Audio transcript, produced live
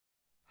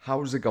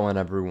How's it going,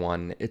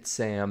 everyone? It's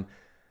Sam.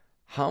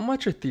 How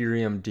much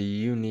Ethereum do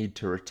you need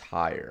to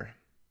retire?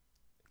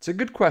 It's a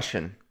good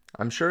question.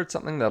 I'm sure it's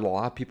something that a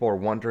lot of people are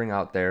wondering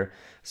out there,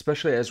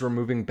 especially as we're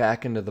moving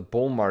back into the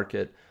bull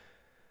market.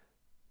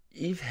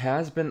 ETH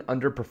has been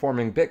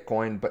underperforming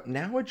Bitcoin, but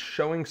now it's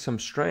showing some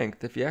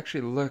strength. If you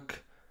actually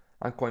look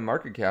on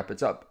CoinMarketCap,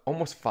 it's up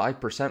almost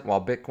 5%,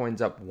 while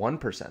Bitcoin's up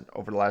 1%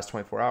 over the last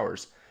 24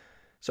 hours.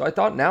 So I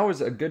thought now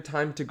is a good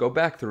time to go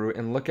back through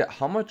and look at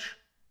how much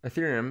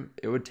Ethereum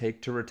it would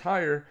take to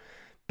retire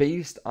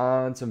based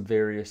on some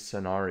various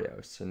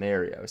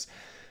scenarios.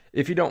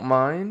 If you don't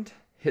mind,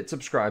 hit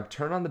subscribe,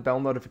 turn on the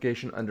bell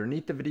notification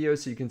underneath the video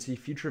so you can see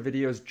future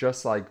videos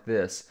just like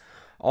this.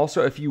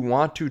 Also, if you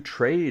want to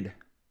trade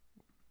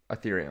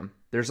Ethereum,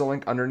 there's a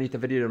link underneath the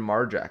video to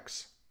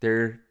Margex.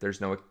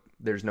 There's no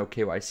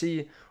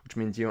KYC, which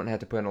means you don't have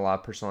to put in a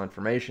lot of personal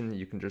information.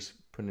 You can just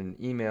put in an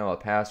email, a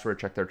password,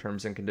 check their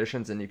terms and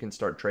conditions, and you can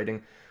start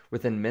trading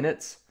within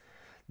minutes.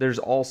 There's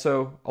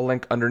also a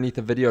link underneath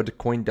the video to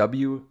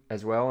CoinW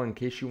as well in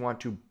case you want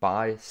to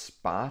buy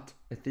spot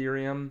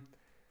Ethereum.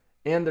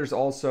 And there's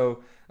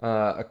also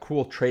a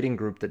cool trading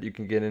group that you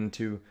can get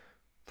into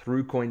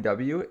through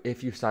CoinW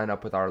if you sign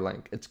up with our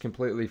link. It's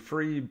completely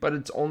free, but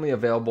it's only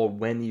available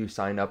when you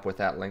sign up with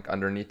that link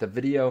underneath the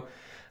video.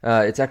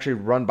 It's actually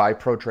run by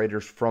pro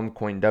traders from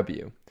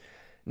CoinW.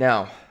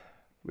 Now,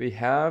 we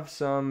have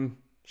some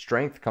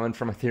strength coming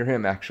from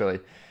Ethereum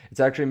actually. It's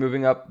actually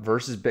moving up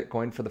versus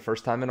Bitcoin for the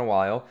first time in a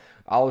while.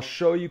 I'll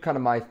show you kind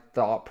of my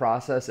thought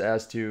process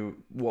as to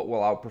what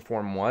will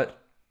outperform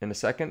what in a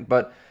second,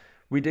 but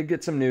we did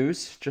get some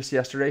news just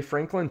yesterday.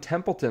 Franklin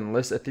Templeton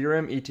lists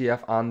Ethereum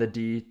ETF on the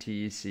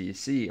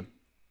DTCC.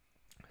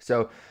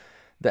 So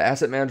the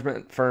asset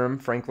management firm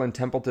Franklin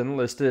Templeton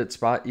listed its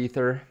spot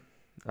Ether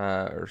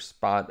or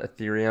spot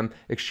Ethereum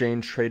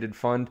exchange traded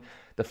fund,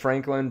 the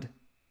Franklin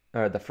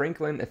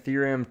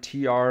Ethereum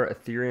TR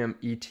Ethereum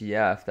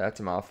ETF,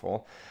 that's a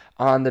mouthful,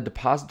 on the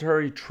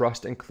Depository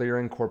Trust and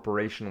Clearing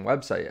Corporation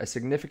website, a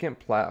significant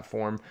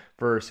platform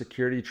for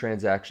security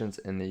transactions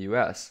in the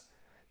US.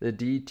 The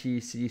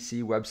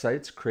DTCC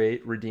website's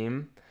Create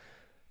Redeem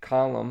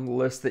column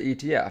lists the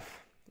ETF,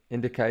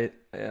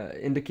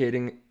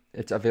 indicating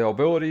its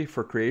availability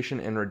for creation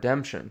and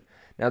redemption.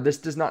 Now, this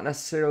does not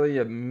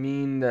necessarily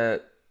mean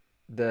that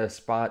the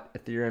spot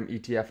Ethereum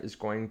ETF is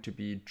going to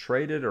be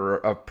traded or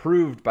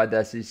approved by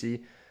the SEC,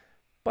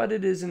 but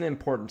it is an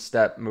important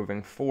step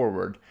moving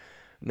forward.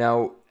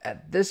 Now,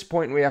 at this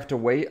point, we have to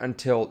wait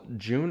until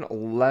June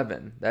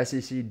 11. The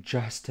SEC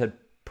just had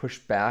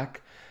pushed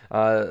back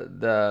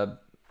the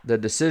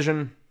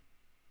decision,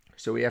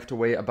 so we have to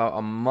wait about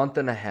a month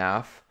and a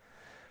half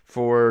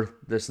for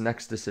this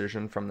next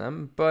decision from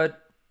them.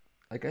 But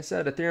like I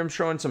said, Ethereum's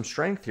showing some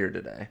strength here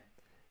today.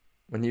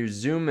 When you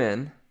zoom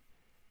in,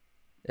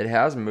 it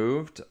has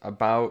moved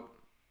about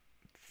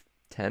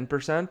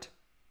 10%,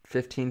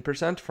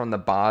 15% from the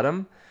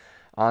bottom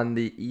on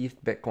the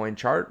ETH Bitcoin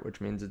chart,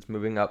 which means it's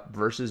moving up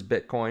versus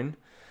Bitcoin.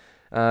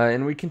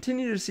 And we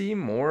continue to see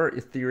more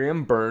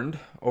Ethereum burned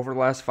over the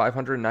last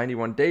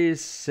 591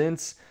 days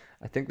since,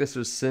 I think this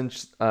was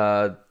since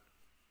the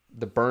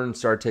burn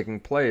started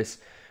taking place.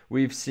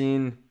 We've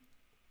seen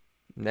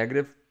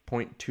negative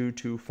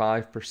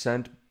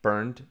 0.225%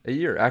 burned a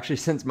year. Actually,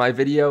 since my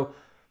video,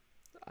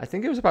 I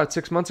think it was about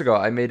 6 months ago,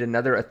 I made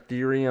another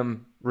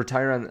Ethereum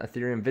retire on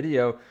Ethereum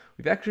video.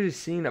 We've actually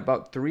seen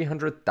about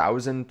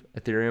 300,000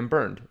 Ethereum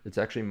burned. It's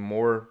actually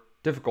more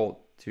difficult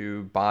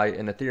to buy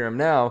an Ethereum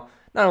now,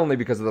 not only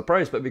because of the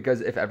price, but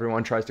because if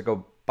everyone tries to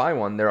go buy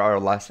one, there are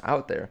less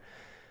out there.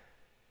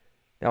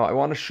 Now, I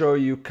want to show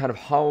you kind of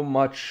how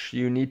much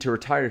you need to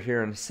retire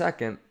here in a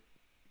second,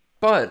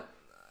 but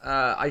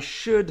I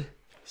should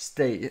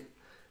state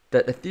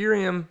that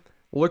Ethereum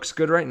looks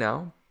good right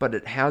now, but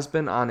it has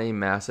been on a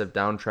massive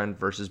downtrend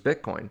versus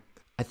Bitcoin.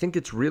 I think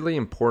it's really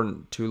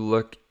important to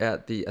look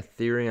at the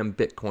Ethereum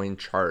Bitcoin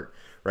chart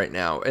right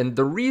now. And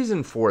the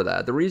reason for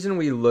that, the reason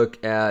we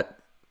look at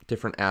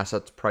different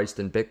assets priced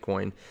in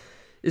Bitcoin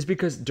is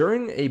because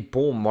during a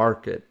bull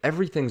market,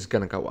 everything's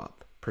going to go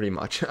up pretty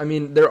much. I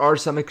mean, there are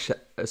some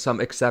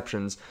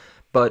exceptions,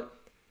 but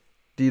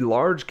the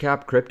large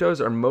cap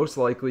cryptos are most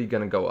likely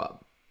going to go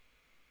up.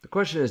 The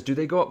question is, do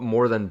they go up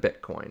more than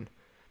Bitcoin?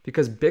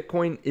 Because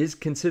Bitcoin is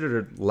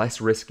considered less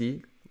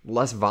risky,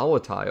 less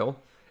volatile.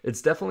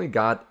 It's definitely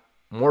got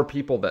more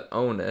people that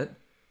own it.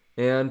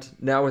 And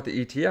now with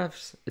the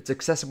ETFs, it's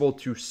accessible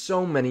to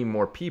so many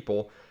more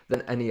people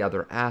than any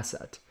other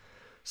asset.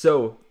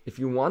 So if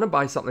you want to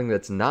buy something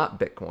that's not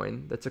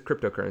Bitcoin, that's a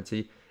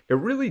cryptocurrency, it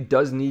really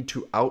does need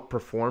to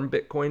outperform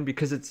Bitcoin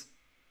because it's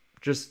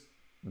just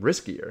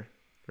riskier,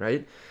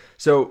 right?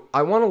 So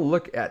I want to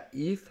look at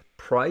ETH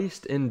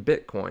priced in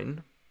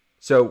Bitcoin.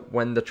 So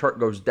when the chart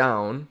goes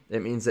down,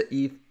 it means that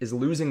ETH is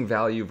losing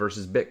value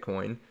versus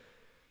Bitcoin.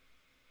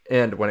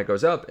 And when it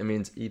goes up, it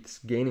means ETH's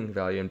gaining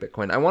value in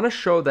Bitcoin. I want to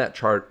show that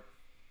chart.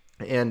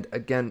 And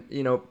again,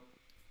 you know,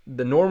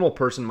 the normal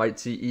person might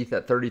see ETH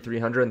at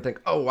 3,300 and think,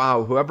 oh,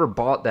 wow, whoever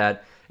bought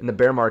that in the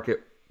bear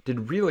market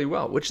did really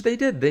well, which they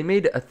did. They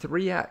made a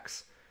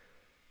 3x.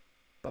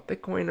 but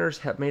Bitcoiners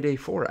have made a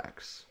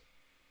 4x.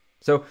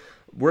 So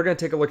we're going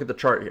to take a look at the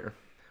chart here.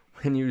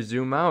 When you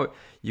zoom out,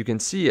 you can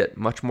see it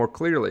much more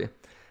clearly.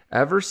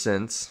 Ever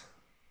since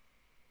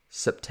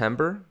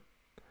September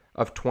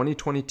of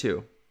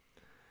 2022,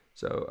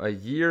 so a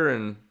year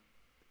and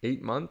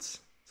 8 months,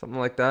 something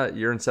like that,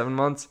 year and 7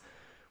 months,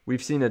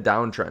 we've seen a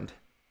downtrend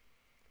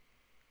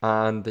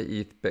on the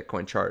ETH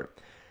Bitcoin chart.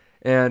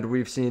 And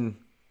we've seen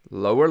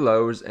lower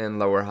lows and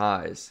lower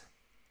highs.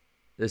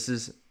 This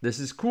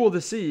is cool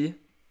to see,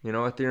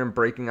 Ethereum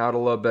breaking out a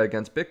little bit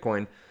against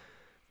Bitcoin.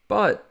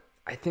 But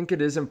I think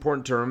it is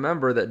important to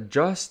remember that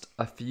just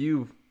a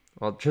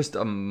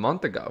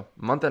month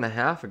and a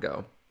half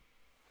ago,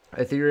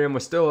 Ethereum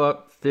was still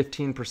up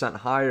 15%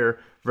 higher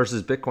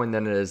versus Bitcoin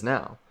than it is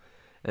now.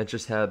 And it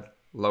just had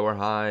lower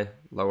high,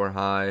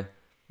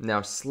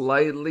 now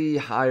slightly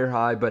higher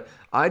high, but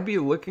I'd be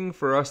looking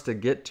for us to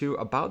get to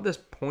about this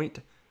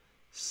 0.06,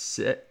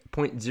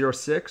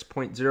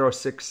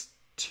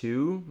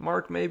 0.062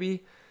 mark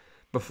maybe,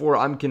 before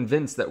I'm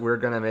convinced that we're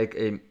going to make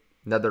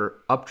another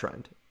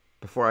uptrend,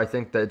 before I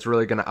think that it's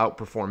really going to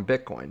outperform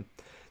Bitcoin.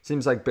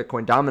 Seems like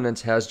Bitcoin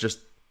dominance has just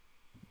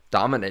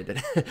dominated.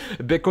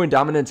 Bitcoin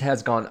dominance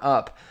has gone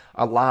up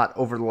a lot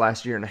over the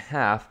last year and a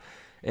half,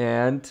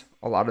 and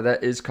a lot of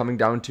that is coming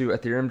down to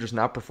Ethereum just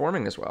not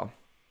performing as well,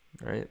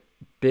 right?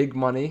 Big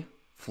money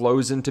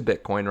flows into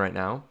Bitcoin right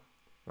now,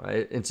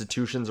 right?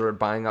 Institutions are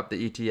buying up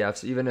the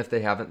ETFs, even if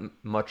they haven't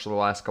much the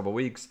last couple of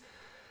weeks.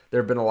 There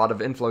have been a lot of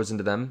inflows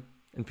into them,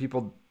 and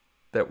people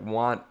that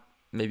want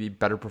maybe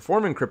better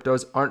performing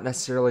cryptos aren't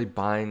necessarily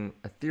buying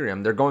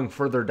Ethereum. They're going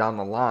further down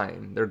the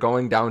line. They're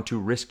going down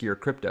to riskier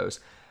cryptos.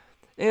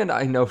 And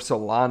I know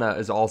Solana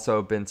has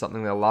also been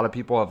something that a lot of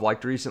people have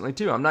liked recently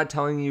too. I'm not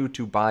telling you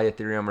to buy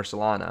Ethereum or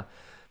Solana,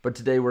 but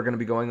today we're going to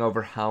be going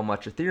over how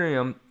much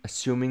Ethereum,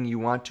 assuming you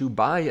want to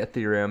buy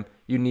Ethereum,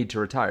 you need to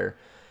retire.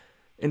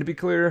 And to be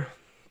clear,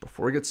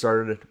 before we get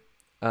started,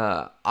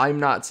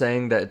 I'm not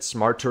saying that it's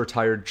smart to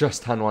retire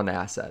just on one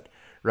asset,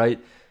 right?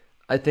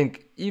 I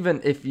think even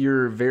if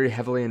you're very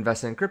heavily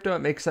invested in crypto, it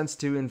makes sense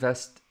to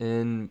invest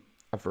in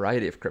a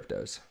variety of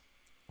cryptos.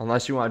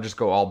 Unless you want to just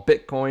go all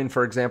Bitcoin,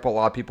 for example. A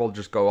lot of people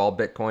just go all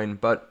Bitcoin.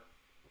 But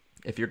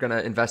if you're going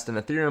to invest in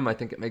Ethereum, I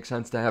think it makes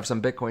sense to have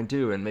some Bitcoin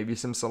too, and maybe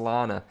some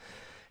Solana.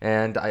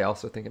 And I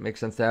also think it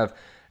makes sense to have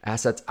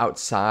assets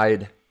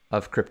outside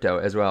of crypto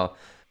as well.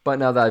 But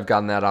now that I've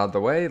gotten that out of the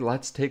way,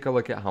 let's take a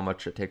look at how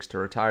much it takes to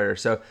retire.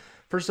 So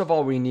first of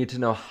all, we need to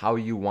know how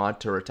you want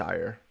to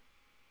retire.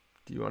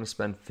 Do you want to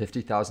spend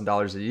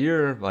 $50,000 a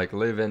year, like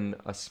live in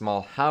a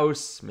small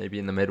house, maybe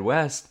in the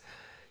Midwest?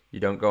 You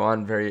don't go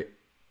on very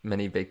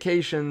many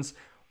vacations,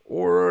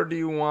 or do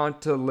you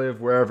want to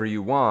live wherever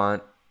you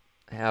want,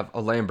 have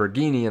a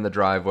Lamborghini in the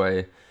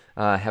driveway,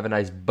 have a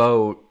nice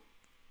boat,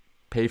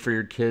 pay for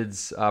your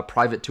kids'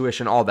 private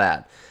tuition, all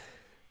that,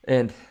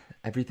 and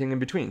everything in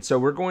between? So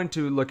we're going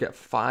to look at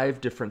 5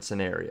 different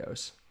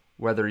scenarios.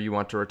 Whether you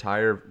want to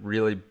retire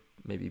really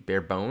maybe bare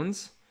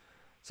bones,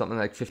 something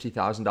like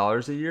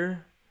 $50,000 a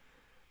year.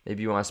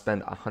 Maybe you want to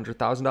spend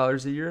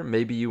 $100,000 a year.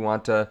 Maybe you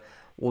want to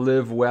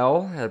live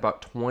well at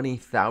about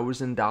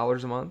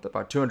 $20,000 a month,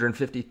 about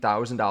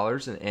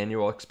 $250,000 in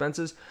annual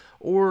expenses,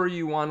 or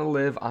you want to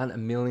live on $1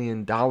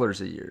 million a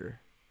year.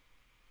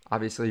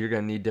 Obviously, you're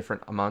going to need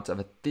different amounts of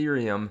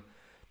Ethereum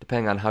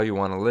depending on how you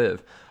want to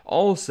live.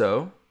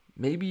 Also,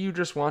 maybe you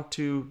just want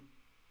to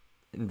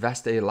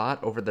invest a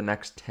lot over the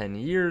next 10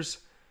 years,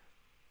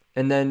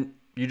 and then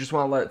you just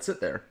want to let it sit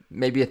there.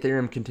 Maybe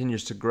Ethereum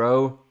continues to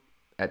grow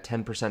at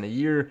 10% a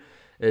year.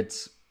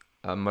 It's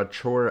a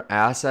mature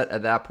asset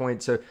at that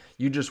point. So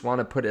you just want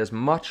to put as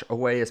much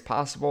away as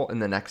possible in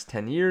the next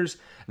 10 years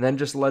and then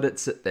just let it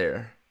sit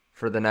there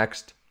for the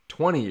next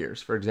 20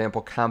 years. For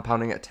example,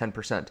 compounding at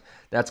 10%.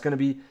 That's going to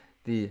be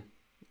the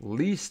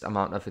least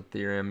amount of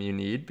Ethereum you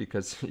need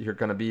because you're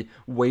going to be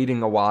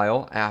waiting a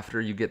while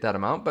after you get that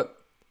amount. But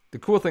the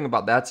cool thing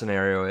about that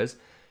scenario is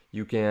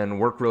you can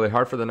work really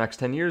hard for the next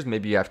 10 years.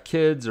 Maybe you have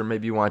kids, or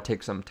maybe you want to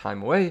take some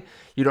time away.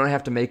 You don't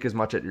have to make as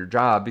much at your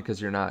job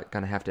because you're not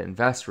going to have to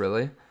invest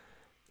really.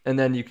 And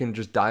then you can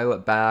just dial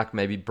it back,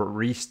 maybe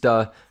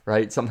barista,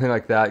 right? Something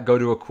like that. Go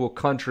to a cool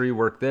country,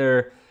 work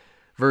there,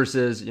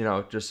 versus,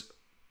 just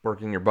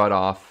working your butt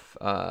off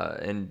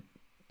and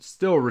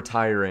still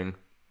retiring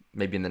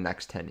maybe in the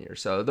next 10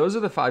 years. So those are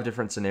the 5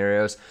 different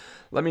scenarios.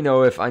 Let me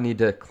know if I need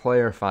to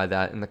clarify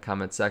that in the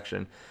comment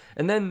section.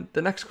 And then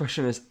the next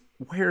question is,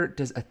 where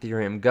does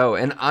Ethereum go?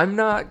 And I'm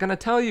not going to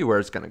tell you where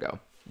it's going to go.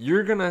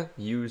 You're going to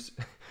use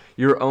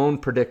your own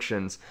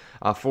predictions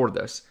for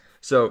this.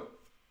 So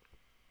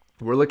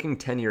we're looking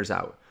 10 years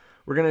out.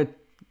 We're going to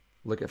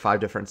look at 5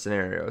 different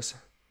scenarios.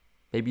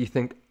 Maybe you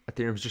think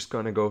Ethereum's just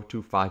going to go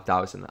to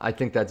 5,000. I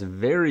think that's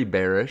very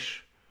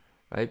bearish,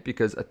 right?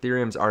 Because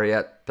Ethereum's already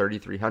at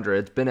 3,300.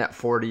 It's been at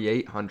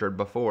 4,800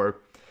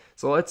 before.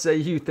 So let's say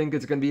you think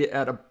it's going to be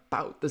at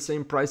about the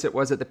same price it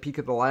was at the peak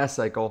of the last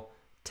cycle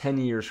 10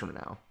 years from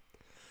now.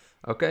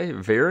 Okay,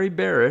 very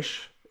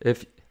bearish.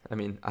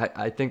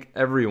 I think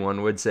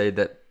everyone would say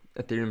that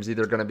Ethereum's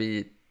either going to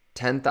be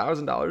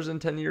 $10,000 in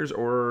 10 years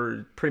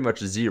or pretty much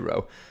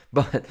zero.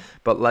 But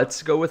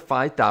let's go with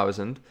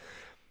 5,000.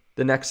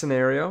 The next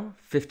scenario,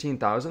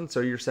 15,000. So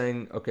you're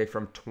saying, okay,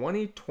 from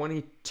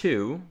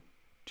 2022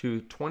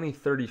 to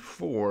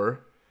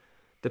 2034,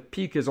 the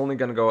peak is only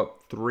going to go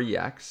up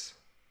 3x.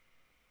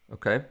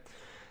 Okay.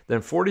 Then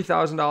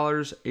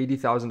 $40,000,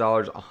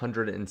 $80,000,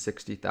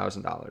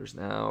 $160,000.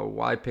 Now,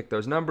 why pick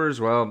those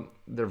numbers? Well,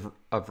 there's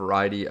a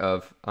variety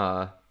of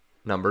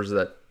numbers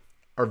that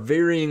are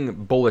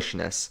varying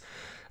bullishness,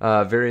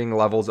 varying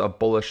levels of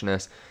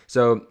bullishness.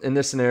 So in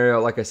this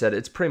scenario, like I said,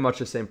 it's pretty much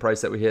the same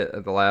price that we hit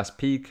at the last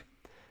peak.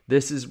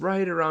 This is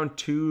right around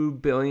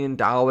 $2 billion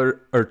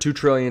or $2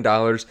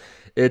 trillion.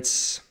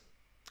 It's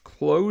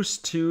close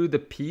to the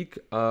peak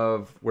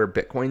of where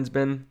Bitcoin's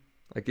been.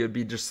 Like it would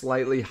be just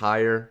slightly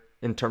higher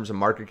in terms of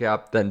market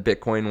cap than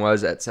Bitcoin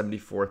was at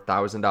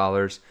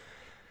 $74,000.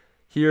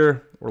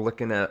 Here, we're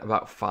looking at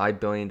about $5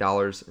 billion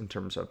in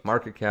terms of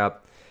market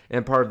cap.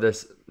 And part of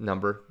this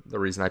number, the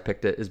reason I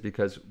picked it is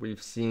because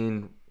we've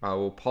seen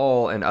Raoul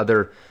Pal and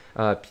other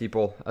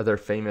people, other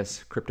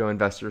famous crypto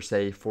investors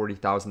say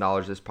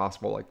 $40,000 is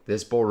possible, like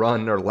this bull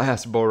run or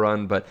last bull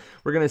run. But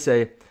we're going to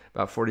say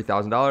about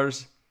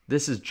 $40,000.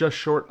 This is just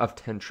short of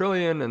 10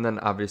 trillion and then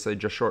obviously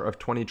just short of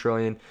 20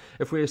 trillion.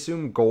 If we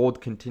assume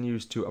gold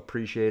continues to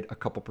appreciate a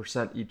couple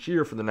percent each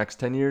year for the next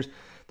 10 years,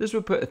 this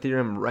would put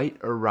Ethereum right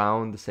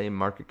around the same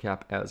market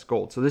cap as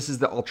gold. So this is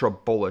the ultra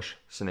bullish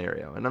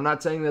scenario. And I'm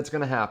not saying that's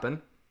going to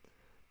happen,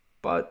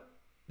 but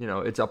you know,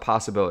 it's a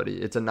possibility.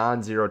 It's a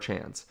non-zero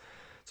chance.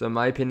 So in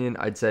my opinion,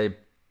 I'd say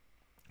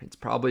it's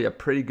probably a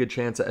pretty good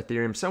chance at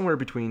Ethereum somewhere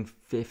between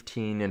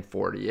 15 and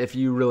 40, if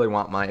you really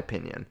want my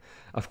opinion.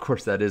 Of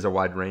course, that is a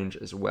wide range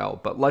as well,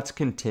 but let's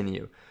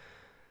continue.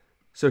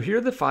 So here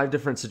are the 5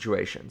 different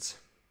situations,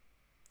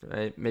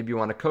 right? Maybe you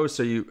want to coast,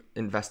 so you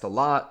invest a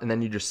lot and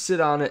then you just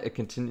sit on it. It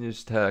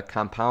continues to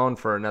compound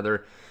for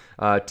another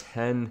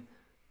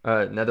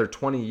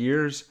 20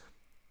 years.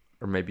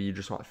 Or maybe you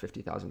just want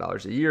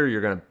 $50,000 a year.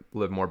 You're going to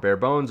live more bare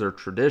bones or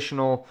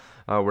traditional,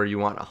 where you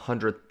want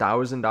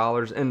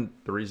 $100,000. And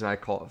the reason I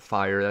call it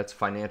FIRE, that's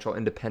financial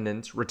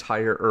independence,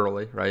 retire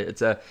early, right?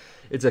 It's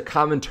a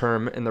common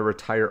term in the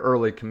retire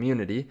early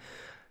community.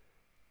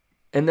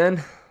 And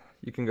then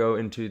you can go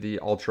into the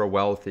ultra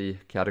wealthy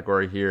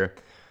category here.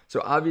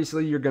 So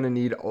obviously you're going to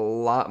need a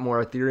lot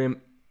more Ethereum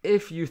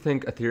if you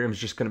think Ethereum is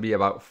just going to be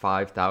about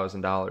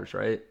 $5,000,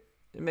 right?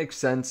 It makes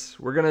sense.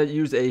 We're going to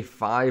use a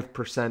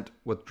 5%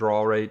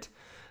 withdrawal rate,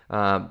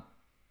 but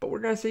we're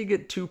going to say you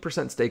get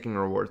 2% staking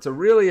reward. So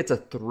really it's a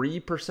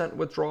 3%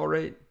 withdrawal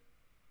rate,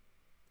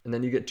 and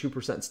then you get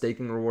 2%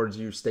 staking rewards.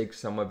 You stake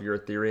some of your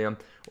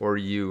Ethereum or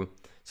you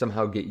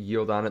somehow get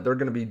yield on it. There are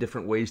going to be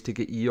different ways to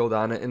get yield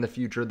on it in the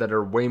future that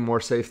are way more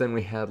safe than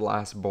we had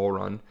last bull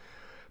run.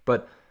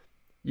 But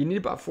you need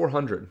about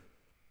 400.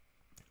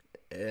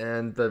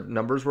 And the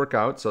numbers work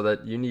out so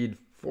that you need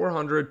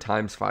 400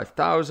 times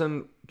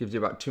 5,000 gives you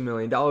about $2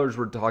 million.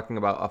 We're talking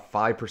about a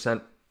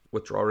 5%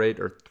 withdrawal rate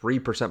or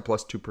 3%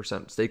 plus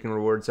 2% staking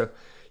reward. So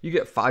you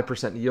get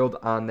 5% yield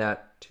on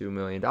that $2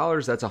 million.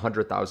 That's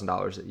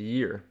 $100,000 a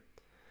year.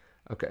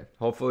 Okay,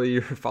 hopefully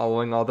you're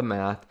following all the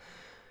math.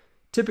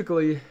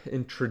 Typically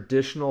in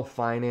traditional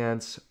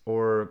finance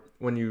or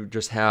when you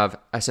just have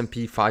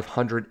S&P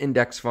 500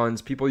 index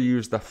funds, people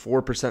use the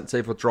 4%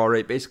 safe withdrawal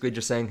rate, basically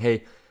just saying,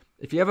 hey,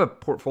 if you have a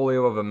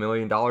portfolio of $1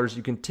 million,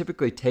 you can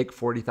typically take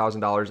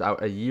 $40,000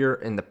 out a year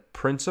in the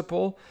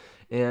principal,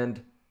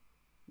 and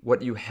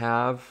what you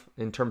have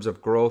in terms of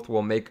growth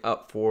will make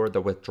up for the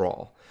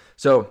withdrawal.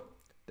 So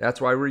that's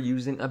why we're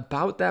using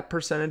about that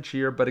percentage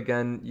here, but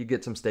again, you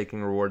get some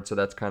staking rewards, so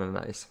that's kind of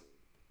nice.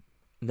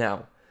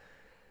 Now,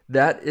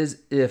 that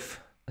is if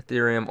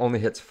Ethereum only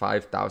hits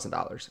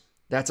 $5,000.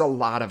 That's a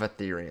lot of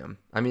Ethereum.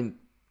 I mean,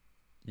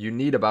 you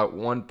need about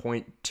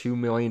 $1.2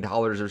 million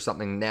or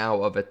something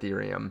now of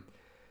Ethereum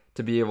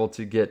to be able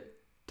to get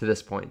to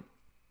this point.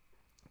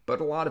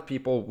 But a lot of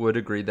people would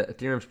agree that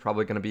Ethereum is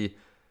probably going to be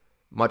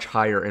much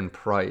higher in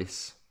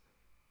price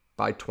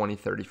by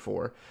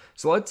 2034.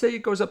 So let's say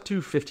it goes up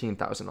to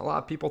 15,000. A lot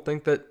of people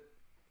think that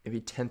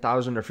maybe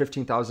 10,000 or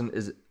 15,000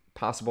 is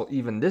possible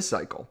even this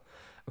cycle.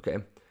 Okay,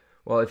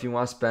 well, if you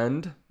want to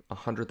spend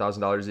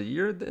 $100,000 a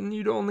year, then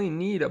you'd only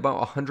need about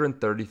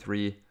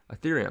 133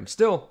 Ethereum.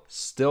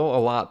 Still a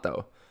lot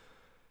though.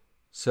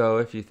 So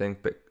if you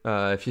think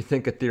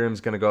Ethereum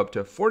is going to go up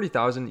to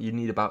 40,000, you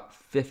need about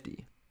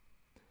 50.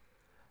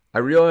 I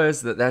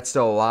realize that that's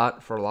still a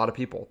lot for a lot of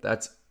people.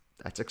 That's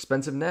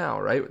expensive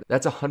now, right?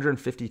 That's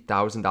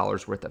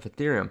 $150,000 worth of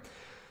Ethereum.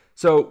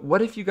 So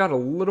what if you got a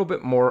little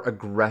bit more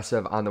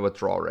aggressive on the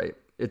withdrawal rate?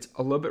 It's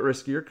a little bit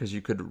riskier because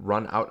you could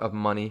run out of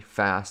money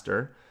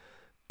faster,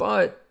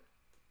 but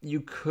you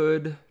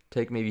could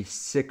take maybe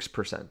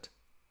 6%.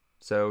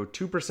 So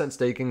 2%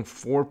 staking,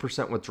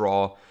 4%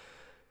 withdrawal.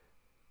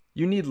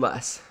 You need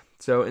less.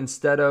 So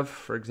instead of,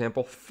 for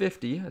example,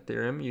 50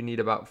 Ethereum, you need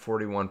about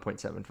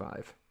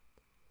 41.75.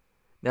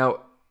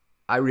 Now,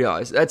 I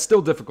realize that's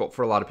still difficult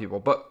for a lot of people,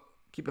 but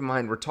keep in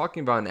mind, we're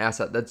talking about an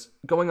asset that's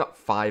going up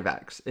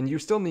 5x, and you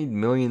still need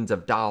millions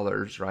of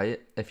dollars, right?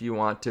 If you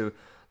want to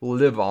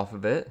live off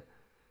of it.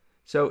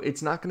 So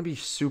it's not going to be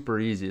super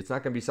easy. It's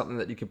not going to be something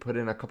that you can put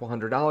in a couple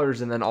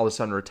 $100 and then all of a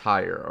sudden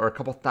retire, or a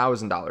couple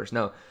 $1,000s.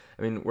 No,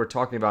 I mean, we're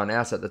talking about an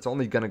asset that's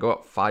only going to go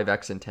up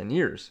 5x in 10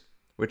 years,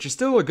 which is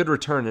still a good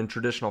return in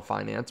traditional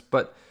finance,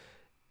 but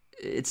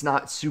it's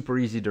not super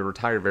easy to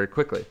retire very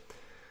quickly.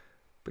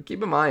 But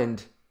keep in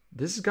mind,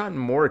 this has gotten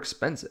more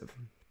expensive.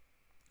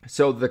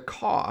 So the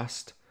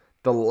cost,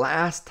 the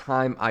last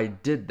time I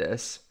did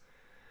this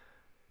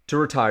to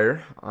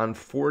retire on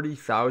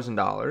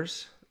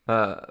 $40,000,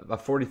 a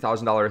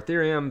 $40,000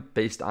 Ethereum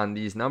based on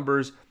these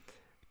numbers,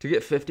 to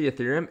get 50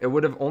 Ethereum, it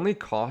would have only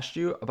cost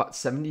you about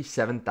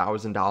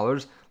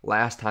 $77,000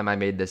 last time I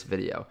made this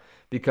video.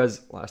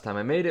 Because last time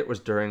I made it was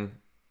during,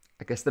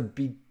 I guess, the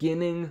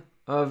beginning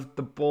of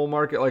the bull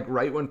market, like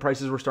right when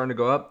prices were starting to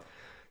go up.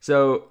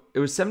 So it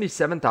was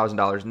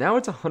 $77,000. Now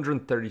it's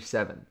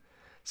 $137,000.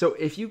 So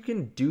if you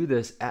can do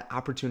this at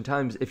opportune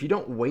times, if you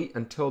don't wait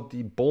until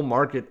the bull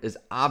market is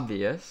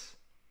obvious,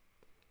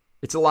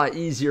 it's a lot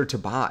easier to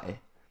buy,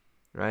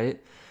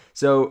 right?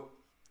 So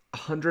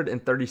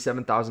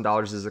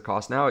 $137,000 is the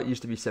cost now. It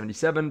used to be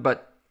 77,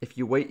 but if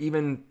you wait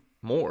even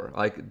more,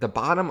 like the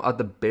bottom of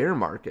the bear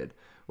market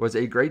was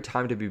a great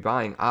time to be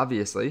buying,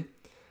 obviously.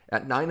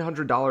 At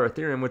 $900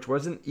 Ethereum, which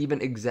wasn't even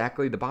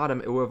exactly the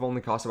bottom, it would have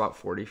only cost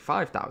about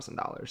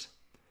 $45,000.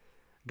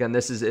 Again,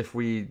 this is if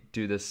we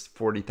do this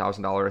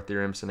 $40,000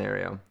 Ethereum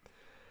scenario.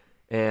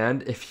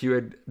 And if you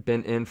had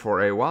been in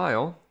for a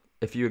while,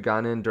 if you had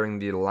gone in during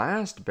the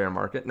last bear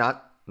market,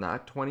 not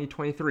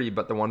 2023,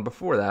 but the one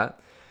before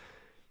that,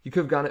 you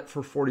could have gotten it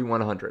for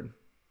 $4,100.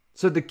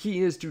 So the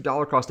key is to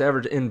dollar cost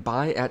average and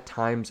buy at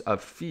times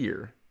of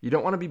fear. You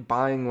don't want to be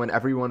buying when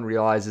everyone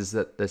realizes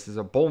that this is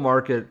a bull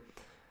market.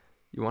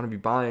 You want to be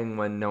buying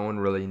when no one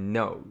really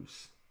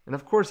knows. And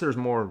of course, there's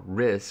more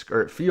risk,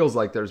 or it feels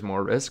like there's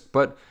more risk,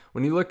 but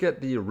when you look at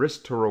the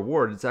risk to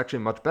reward, it's actually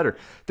much better.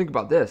 Think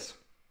about this.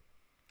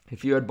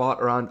 If you had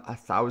bought around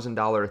 $1,000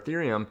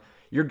 Ethereum,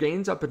 your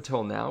gains up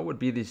until now would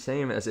be the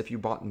same as if you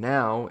bought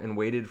now and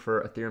waited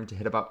for Ethereum to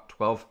hit about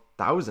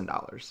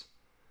 $12,000.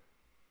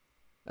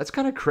 That's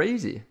kind of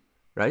crazy,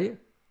 right?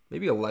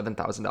 Maybe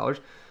 $11,000,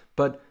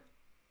 but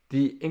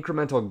the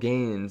incremental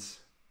gains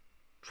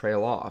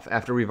trail off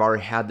after we've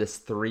already had this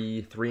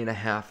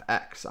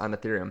 3.5x on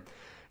Ethereum.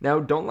 Now,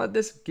 don't let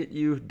this get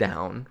you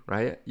down,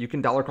 right? You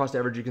can dollar cost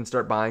average, you can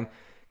start buying.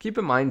 Keep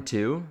in mind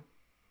too,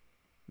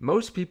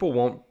 most people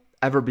won't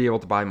ever be able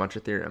to buy much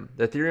Ethereum.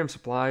 The Ethereum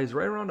supply is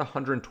right around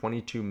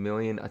 122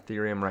 million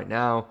Ethereum right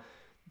now.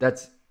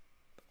 That's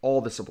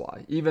all the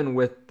supply, even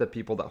with the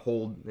people that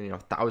hold,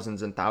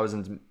 thousands and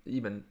thousands,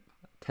 even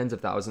tens of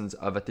thousands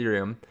of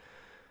Ethereum.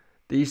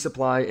 The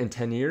supply in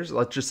 10 years,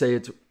 let's just say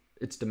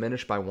it's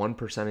diminished by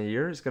 1% a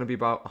year, is going to be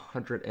about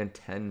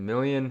 110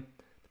 million.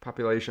 The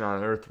population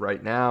on Earth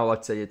right now,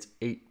 let's say it's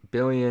 8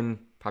 billion.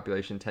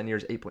 Population 10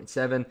 years,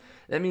 8.7.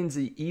 That means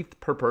the ETH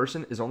per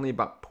person is only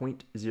about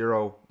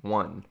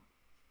 0.01.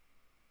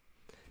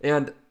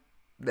 And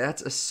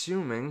that's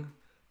assuming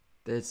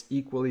that it's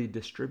equally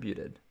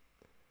distributed.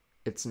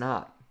 It's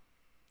not.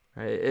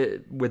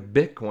 Right? With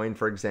Bitcoin,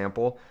 for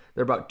example,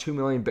 there are about 2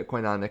 million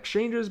Bitcoin on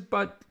exchanges,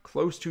 but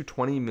close to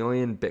 20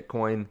 million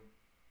Bitcoin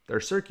they're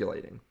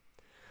circulating.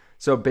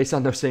 So based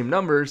on those same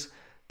numbers,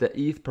 the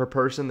ETH per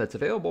person that's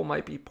available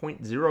might be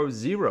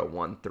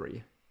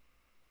 0.0013.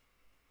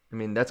 I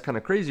mean, that's kind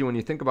of crazy when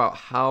you think about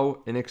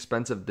how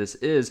inexpensive this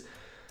is,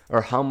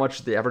 or how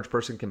much the average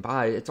person can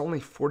buy. It's only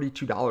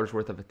 $42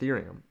 worth of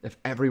Ethereum if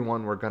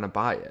everyone were going to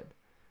buy it.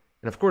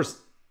 And of course,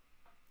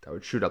 that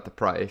would shoot up the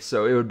price.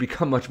 So it would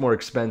become much more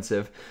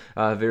expensive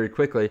very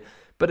quickly.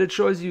 But it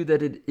shows you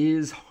that it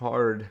is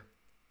hard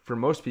for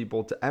most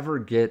people to ever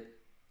get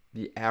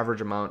the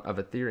average amount of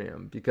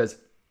Ethereum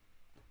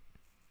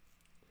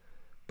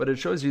but it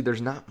shows you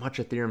there's not much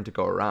Ethereum to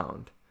go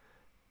around.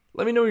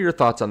 Let me know your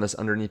thoughts on this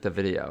underneath the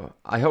video.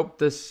 I hope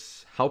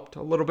this helped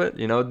a little bit.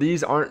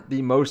 These aren't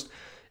the most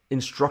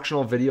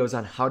instructional videos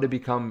on how to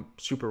become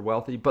super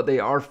wealthy, but they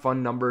are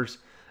fun numbers,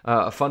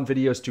 fun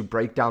videos to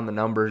break down the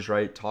numbers,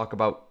 right? Talk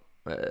about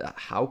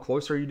how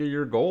close are you to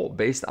your goal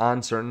based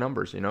on certain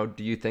numbers.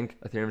 Do you think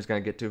Ethereum is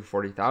going to get to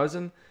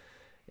 40,000?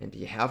 And do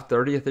you have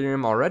 30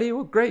 Ethereum already?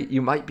 Well, great.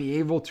 You might be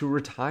able to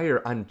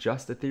retire on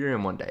just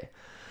Ethereum one day.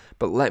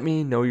 But let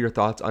me know your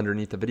thoughts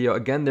underneath the video.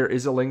 Again, there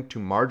is a link to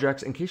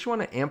Margex in case you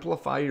want to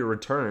amplify your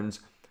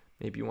returns.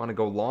 Maybe you want to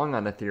go long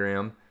on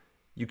Ethereum.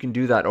 You can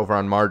do that over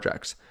on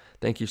Margex.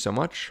 Thank you so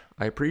much.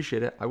 I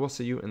appreciate it. I will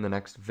see you in the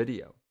next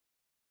video.